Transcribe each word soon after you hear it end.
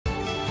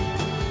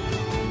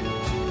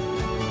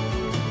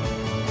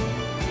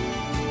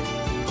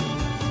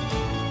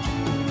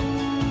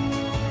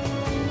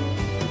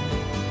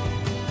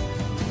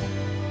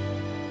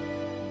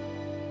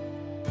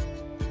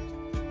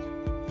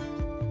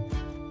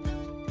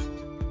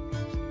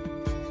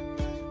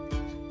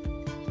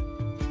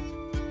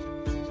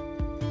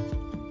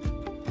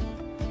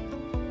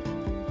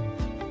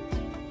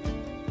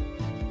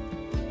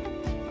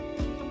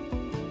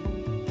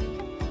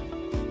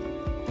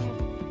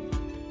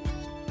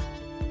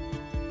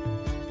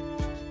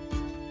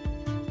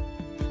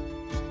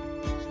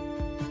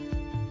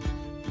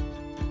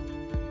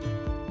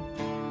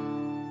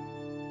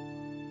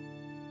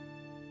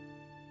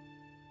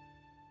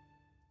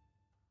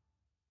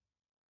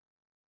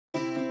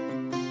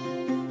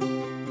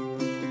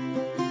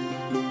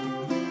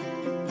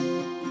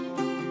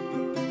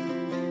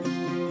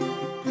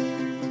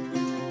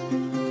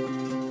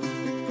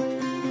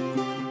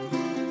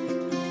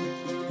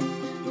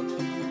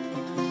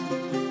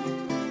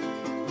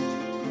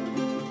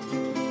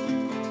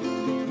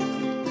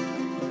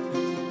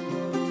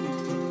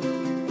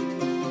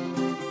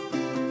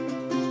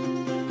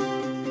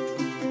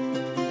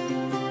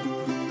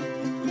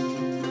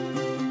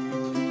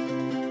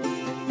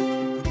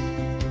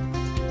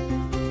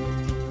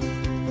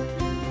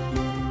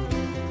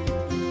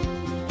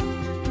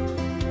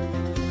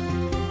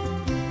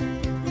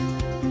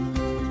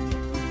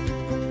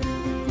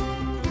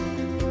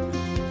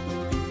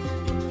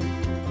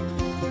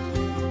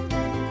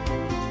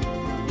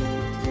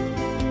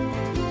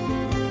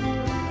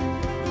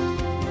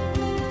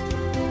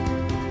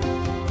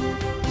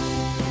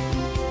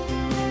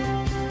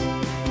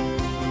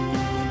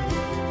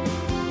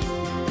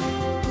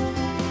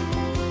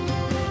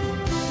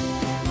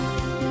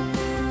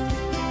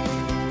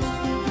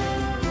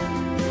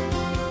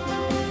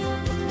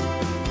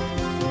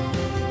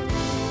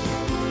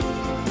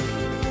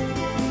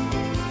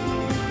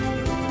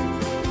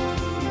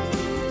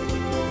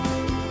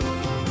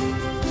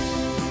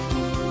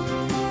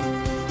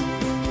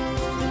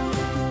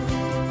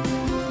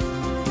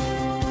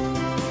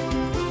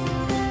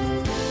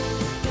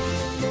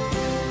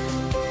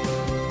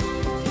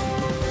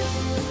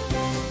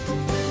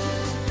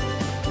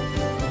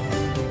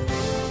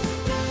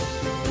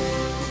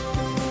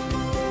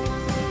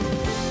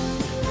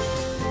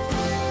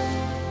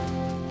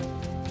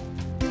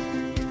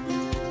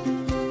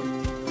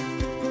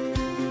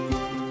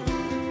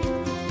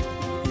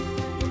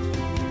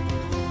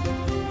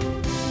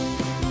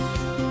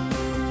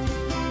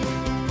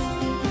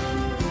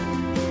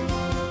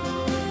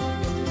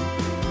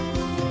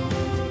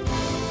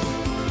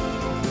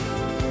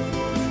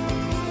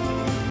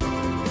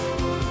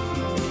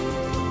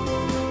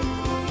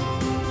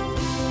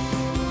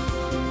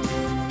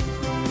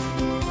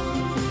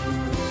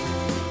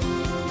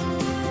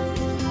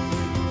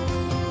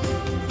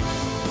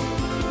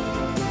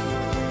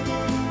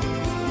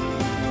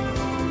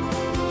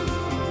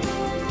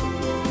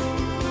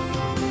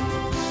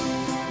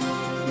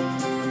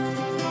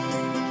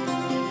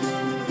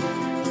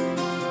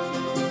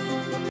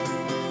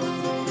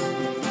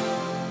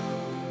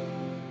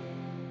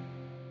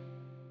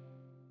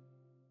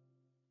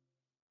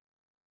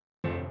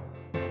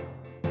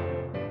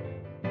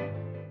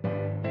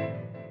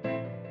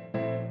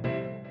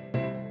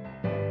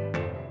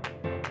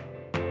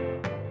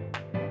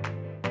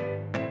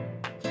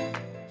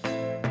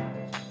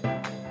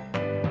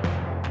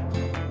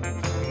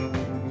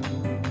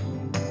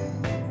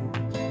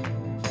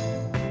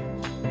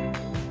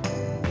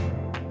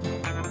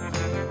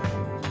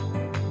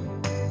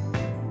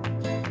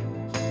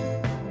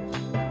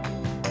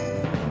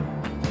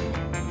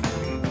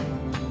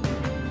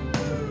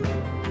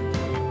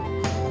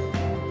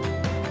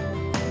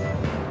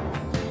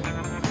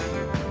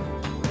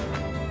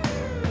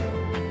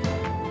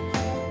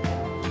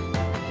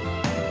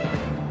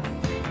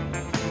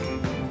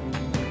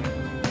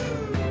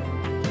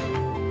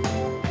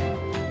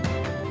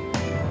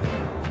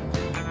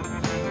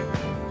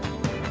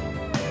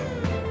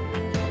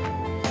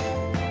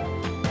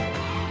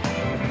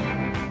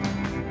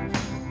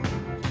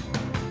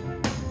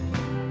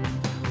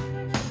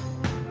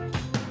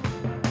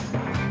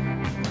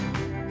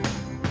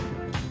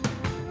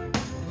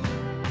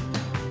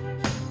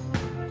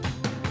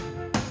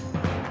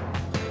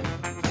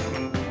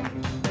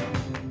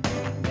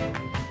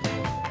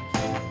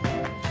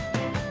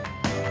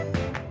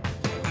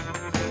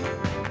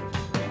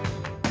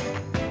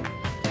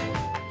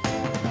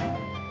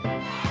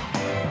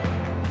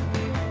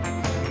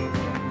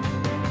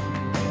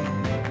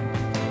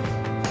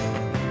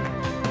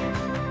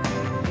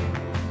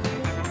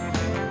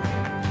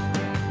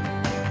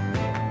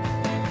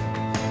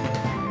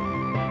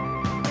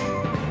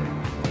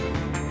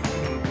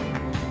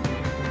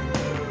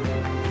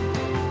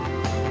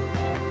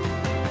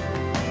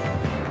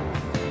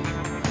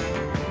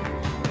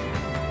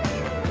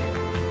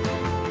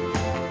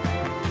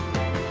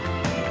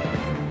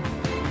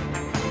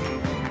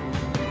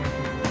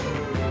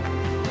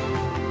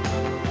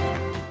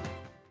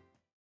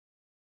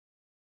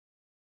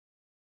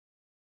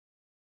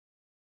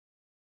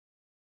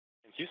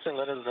Houston,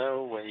 let us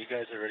know when you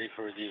guys are ready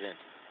for the event.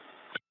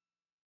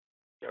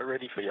 We're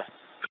ready for you.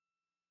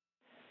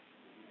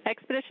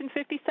 Expedition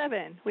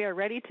 57, we are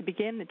ready to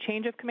begin the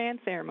change of command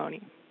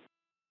ceremony.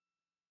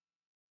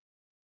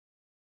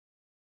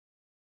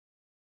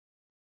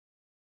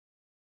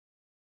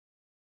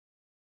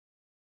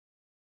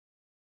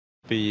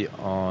 Be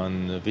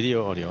on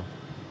video audio.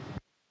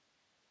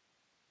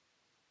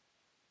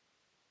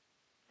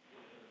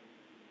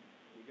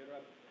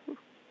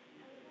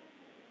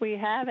 We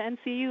have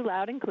NCU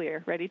loud and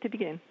clear, ready to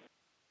begin.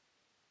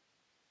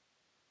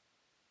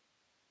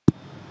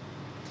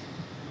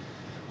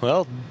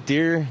 Well,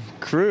 dear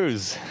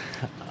crews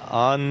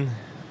on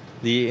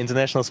the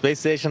International Space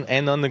Station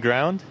and on the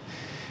ground,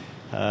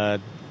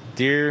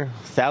 dear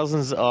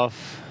thousands of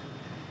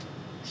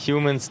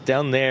humans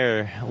down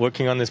there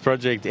working on this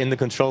project in the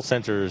control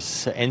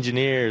centers,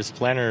 engineers,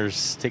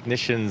 planners,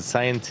 technicians,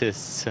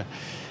 scientists,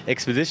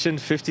 Expedition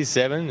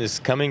 57 is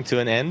coming to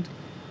an end,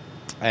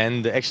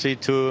 and actually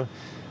to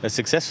a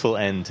successful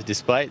end,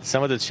 despite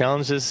some of the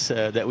challenges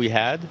that we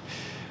had.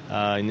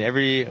 In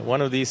every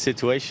one of these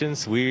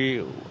situations,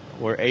 we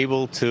were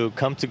able to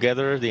come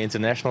together, the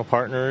international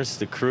partners,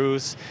 the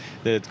crews,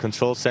 the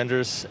control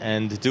centers,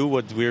 and do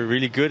what we're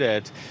really good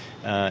at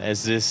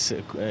as this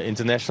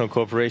international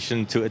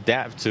cooperation, to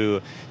adapt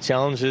to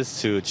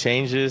challenges, to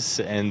changes,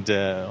 and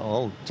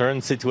turn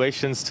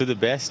situations to the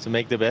best, to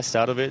make the best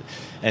out of it.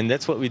 And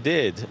that's what we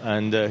did.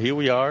 And here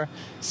we are,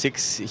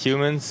 6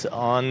 humans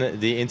on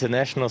the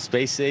International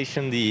Space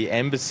Station, the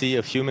embassy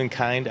of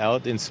humankind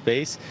out in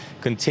space,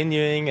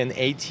 continuing an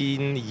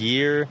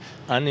 18-year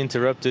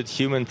uninterrupted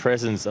human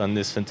presence on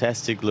this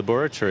fantastic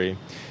laboratory.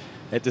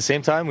 At the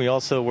same time, we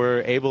also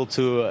were able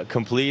to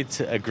complete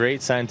a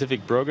great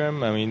scientific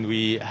program. I mean,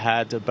 we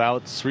had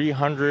about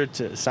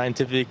 300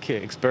 scientific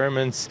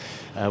experiments.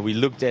 We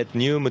looked at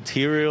new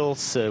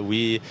materials.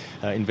 We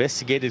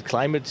investigated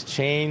climate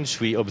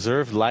change. We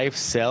observed live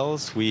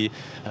cells. We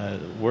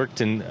worked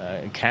in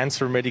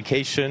cancer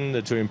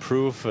medication to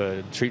improve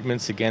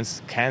treatments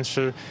against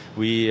cancer.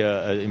 We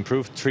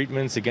improved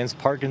treatments against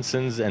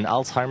Parkinson's and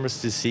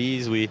Alzheimer's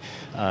disease. We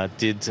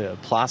did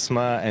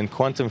plasma and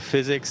quantum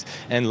physics.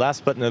 And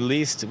last but not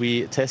least,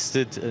 we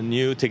tested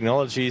new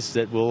technologies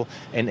that will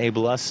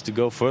enable us to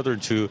go further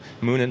to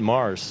Moon and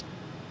Mars.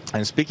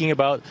 And speaking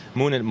about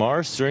Moon and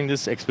Mars, during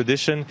this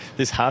expedition,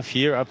 this half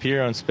year up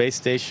here on Space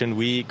Station,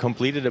 we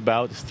completed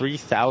about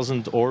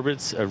 3,000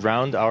 orbits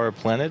around our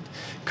planet,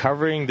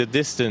 covering the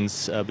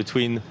distance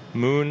between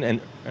Moon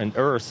and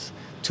Earth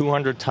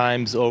 200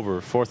 times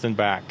over, forth and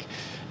back.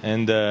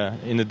 And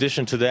in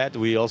addition to that,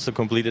 we also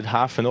completed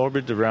half an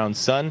orbit around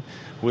Sun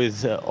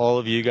with all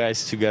of you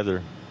guys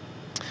together.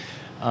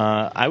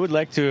 I would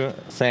like to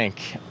thank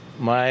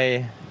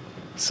my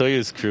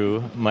Soyuz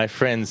crew, my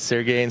friends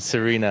Sergey and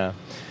Serena,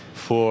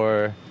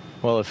 for,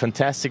 well, a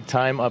fantastic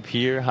time up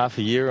here, half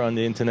a year on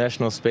the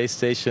International Space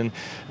Station.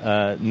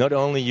 Not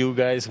only you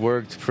guys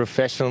worked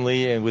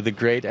professionally and with a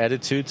great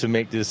attitude to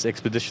make this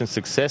expedition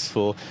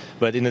successful,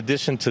 but in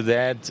addition to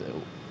that,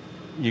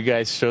 you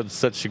guys showed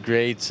such a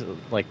great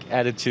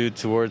attitude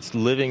towards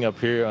living up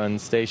here on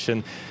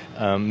station,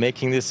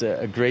 making this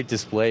a great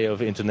display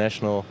of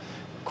international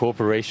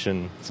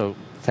cooperation. So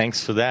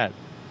thanks for that.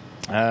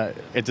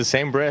 At the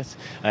same breath,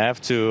 I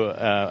have to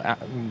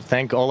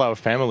thank all our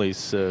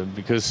families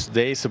because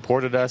they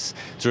supported us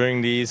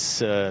during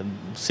these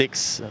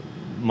 6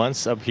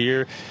 months up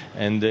here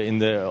and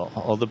in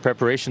all the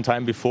preparation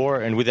time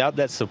before. And without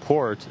that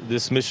support,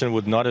 this mission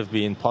would not have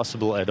been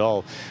possible at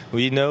all.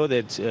 We know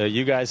that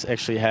you guys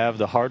actually have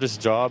the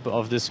hardest job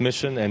of this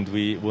mission, and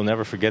we will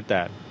never forget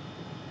that.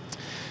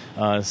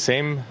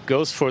 Same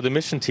goes for the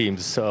mission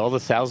teams, all the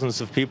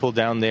thousands of people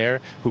down there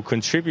who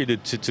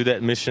contributed to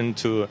that mission,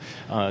 to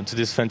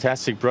this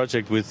fantastic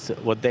project with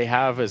what they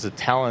have as a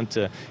talent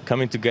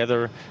coming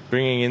together,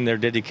 bringing in their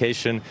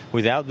dedication.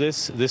 Without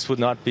this would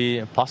not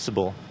be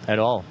possible at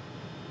all.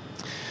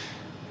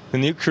 The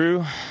new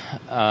crew,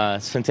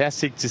 it's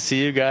fantastic to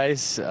see you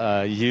guys.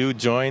 You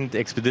joined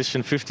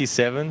Expedition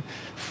 57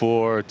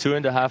 for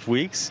 2.5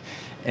 weeks.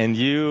 And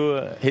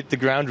you hit the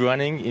ground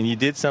running, and you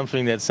did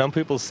something that some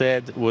people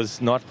said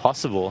was not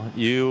possible.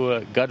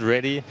 You got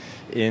ready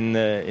in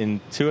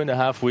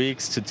 2.5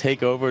 weeks to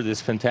take over this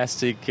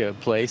fantastic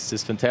place,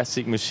 this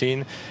fantastic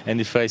machine.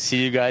 And if I see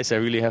you guys, I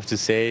really have to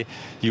say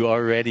you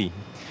are ready.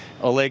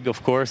 Oleg,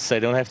 of course, I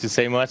don't have to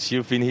say much.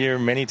 You've been here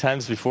many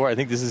times before. I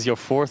think this is your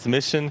 4th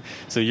mission,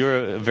 so you're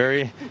a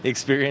very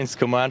experienced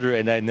commander,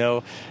 and I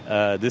know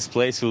this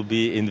place will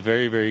be in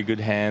very, very good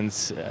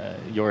hands,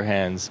 your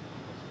hands.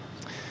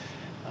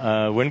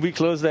 When we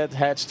close that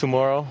hatch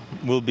tomorrow,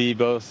 we'll be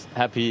both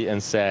happy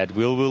and sad.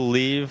 We will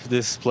leave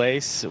this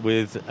place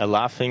with a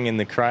laughing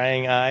and a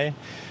crying eye,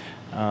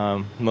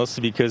 mostly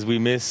because we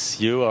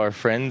miss you, our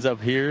friends up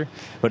here,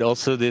 but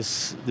also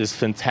this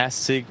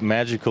fantastic,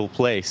 magical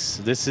place.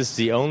 This is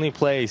the only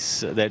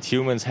place that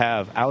humans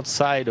have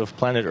outside of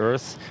planet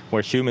Earth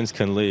where humans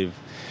can live.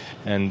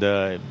 And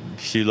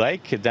if you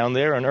like, down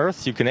there on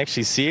Earth, you can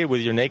actually see it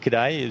with your naked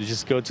eye. You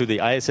just go to the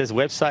ISS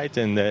website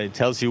and it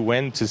tells you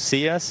when to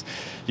see us.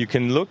 You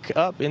can look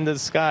up in the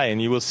sky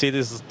and you will see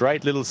this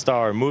bright little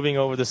star moving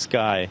over the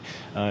sky.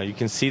 You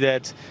can see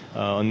that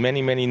on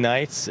many, many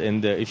nights.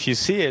 And if you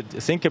see it,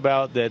 think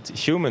about that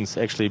humans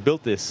actually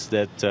built this,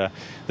 that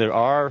there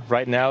are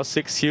right now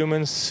 6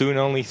 humans, soon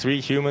only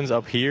 3 humans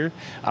up here,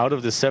 out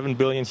of the 7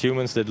 billion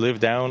humans that live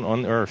down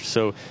on Earth.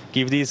 So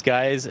give these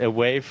guys a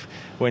wave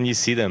when you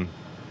see them.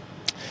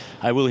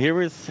 I will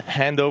herewith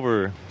hand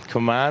over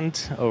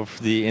command of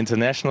the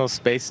International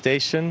Space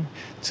Station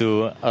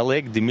to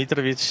Oleg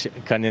Dmitrovich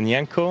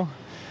Kononenko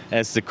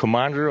as the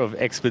commander of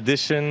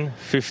Expedition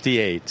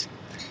 58.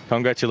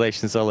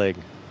 Congratulations, Oleg.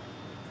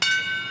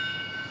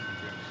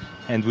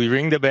 And we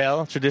ring the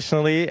bell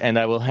traditionally, and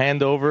I will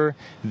hand over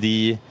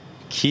the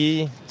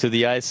key to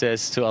the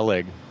ISS to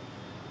Oleg.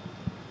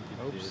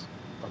 Oops.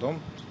 Pardon?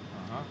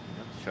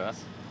 Сейчас.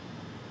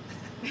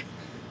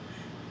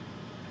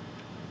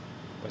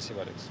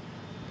 Спасибо, Alex.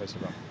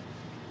 Спасибо.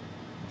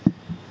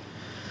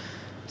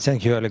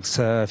 Thank you, Alex.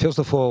 First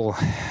of all,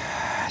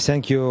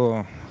 thank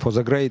you for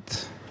the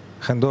great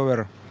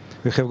handover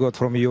we have got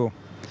from you.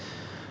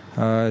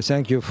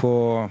 Thank you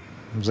for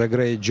the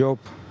great job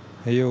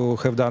you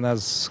have done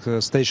as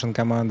station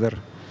commander.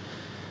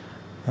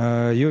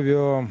 You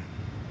were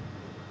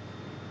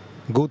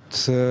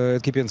good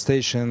at keeping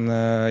station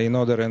in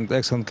order and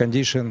excellent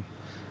condition.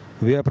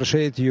 We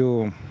appreciate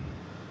you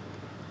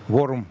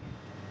warm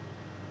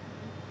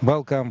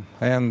welcome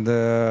and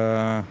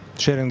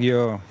sharing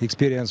your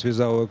experience with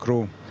our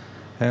crew.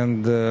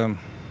 And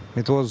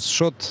it was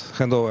short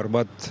handover,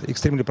 but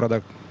extremely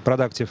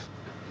productive.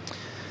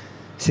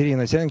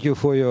 Serena, thank you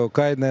for your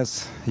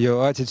kindness,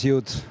 your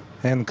attitude,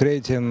 and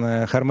creating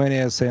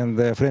harmonious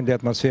and friendly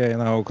atmosphere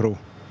in our crew.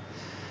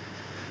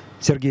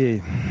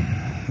 Sergey,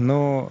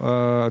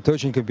 ты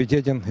очень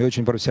компетентен и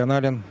очень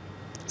профессионален.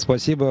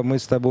 Спасибо, мы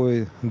с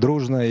тобой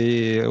дружно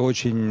и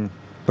очень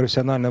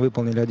профессионально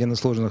выполнили один из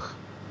сложных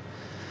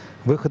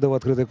выходов в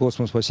открытый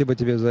космос. Спасибо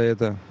тебе за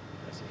это.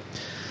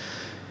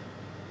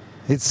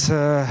 It's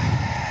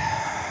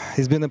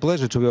been a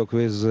pleasure to work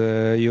with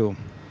you.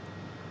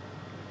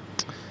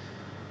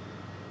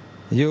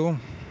 You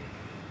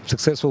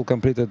successfully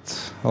completed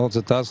all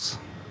the tasks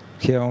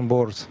here on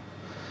board.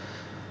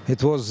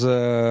 It was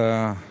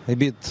a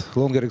bit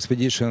longer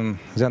expedition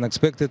than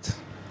expected,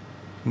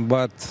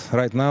 but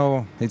right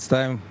now it's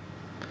time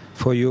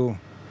for you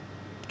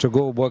to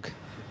go back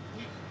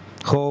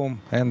home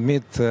and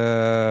meet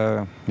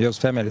your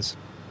families.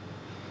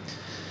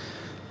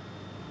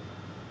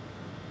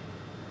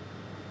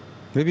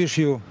 We wish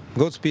you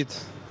Godspeed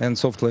and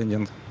soft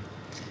landing.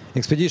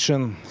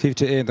 Expedition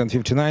 58 and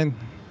 59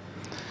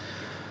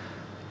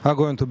 are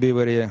going to be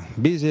very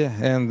busy,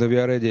 and we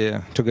are ready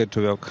to get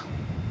to work.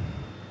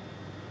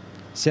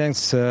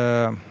 Thanks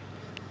to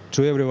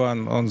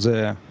everyone on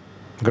the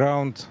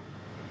ground.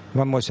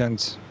 One more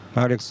thanks,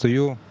 Alex, to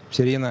you,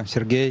 Serena,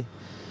 Sergey.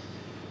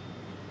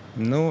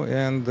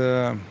 And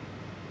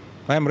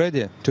I'm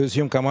ready to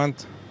assume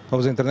command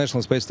of the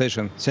International Space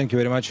Station. Thank you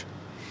very much.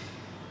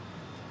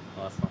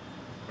 Awesome.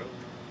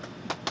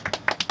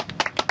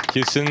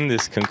 Houston,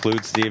 this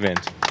concludes the event.